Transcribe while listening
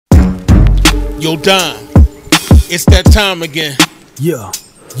Yo, Don, it's that time again. Yeah,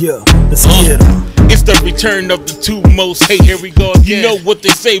 let's get 'em. It's the return of the two most hate. Here we go again. You know what they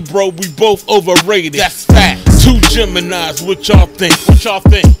say, bro, we both overrated. That's facts. Two Geminis, what y'all think?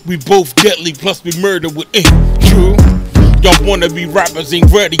 We both deadly, plus we murder with ink. True. Y'all wanna be rappers, ain't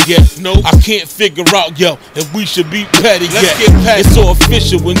ready yet. No, I can't figure out, yo, if we should be petty yet. Let's get petty. It's so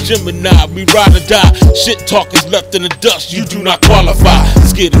official when Gemini, we ride or die. Shit talk is left in the dust, you do not qualify.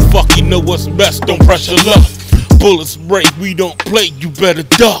 Scared as fuck, you know what's best, don't pressure luck. Bullets break, we don't play, you better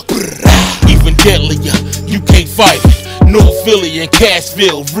duck. Even deadlier, you can't fight it. North Philly and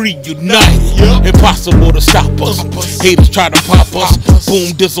Cashville reunited. Impossible to stop us. Haters try to pop us.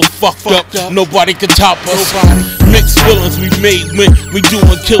 Boom, dizzle fucked up. Nobody can top us. Mixed feelings we made when we doing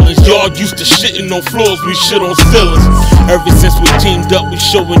killings. Y'all used to shitting on floors, we shit on ceilings. Ever since we teamed up, we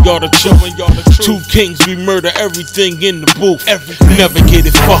showing y'all the truth. Two kings, we murder everything in the booth. Never get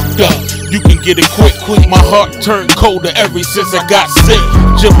it fucked up. You can get it quick. My heart turned colder ever since I got sick.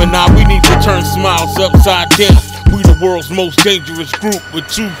 Gemini, we need to turn smiles upside down. We the world's most dangerous group with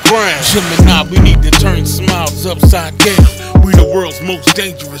two crowns. Gemini, we need to turn smiles upside down. We the world's most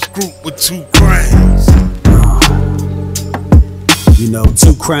dangerous group with two crowns. You know,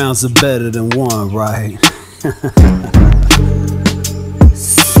 two crowns are better than one, right?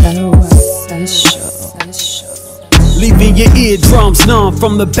 So official. Leaving your eardrums numb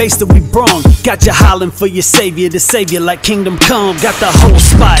from the bass that we brung. Got you hollering for your savior, the savior like Kingdom Come. Got the whole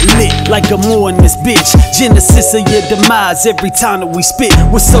spot lit like a more in this bitch. Genesis of your demise every time that we spit.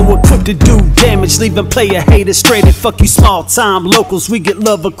 We're so equipped to do damage, leaving player haters stranded. Fuck you small time locals, we get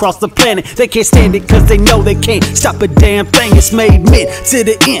love across the planet. They can't stand it cause they know they can't stop a damn thing. It's made mid to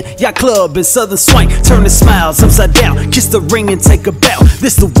the end. Yacht Club and Southern Swang, turn the smiles upside down. Kiss the ring and take a bow.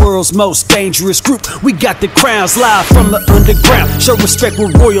 This the world's most dangerous group. We got the crowns live from the underground. Show respect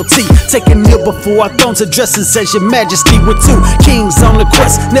with royalty. Take a kneel before our thrones addresses as your majesty. With two kings on the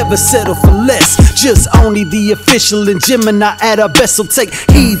quest, never settle for less. Just only the official and Gemini at our best. So take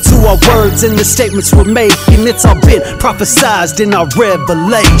heed to our words and the statements we're making. It's all been prophesized in our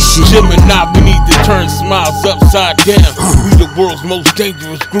revelation. Gemini, we need to turn smiles upside down. We the world's most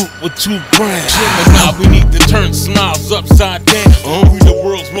dangerous group with two crowns. Gemini, we need to turn smiles upside down. We the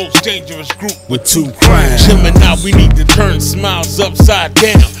world's most dangerous group with two crowns. Gemini, we need to turn smiles upside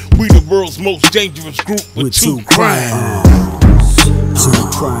down. We the world's most dangerous group with two crowns. Two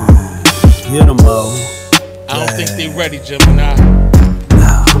crowns. Get 'em all. I don't think they ready, Gemini.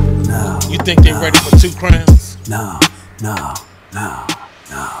 No. You think they ready for two crowns? No.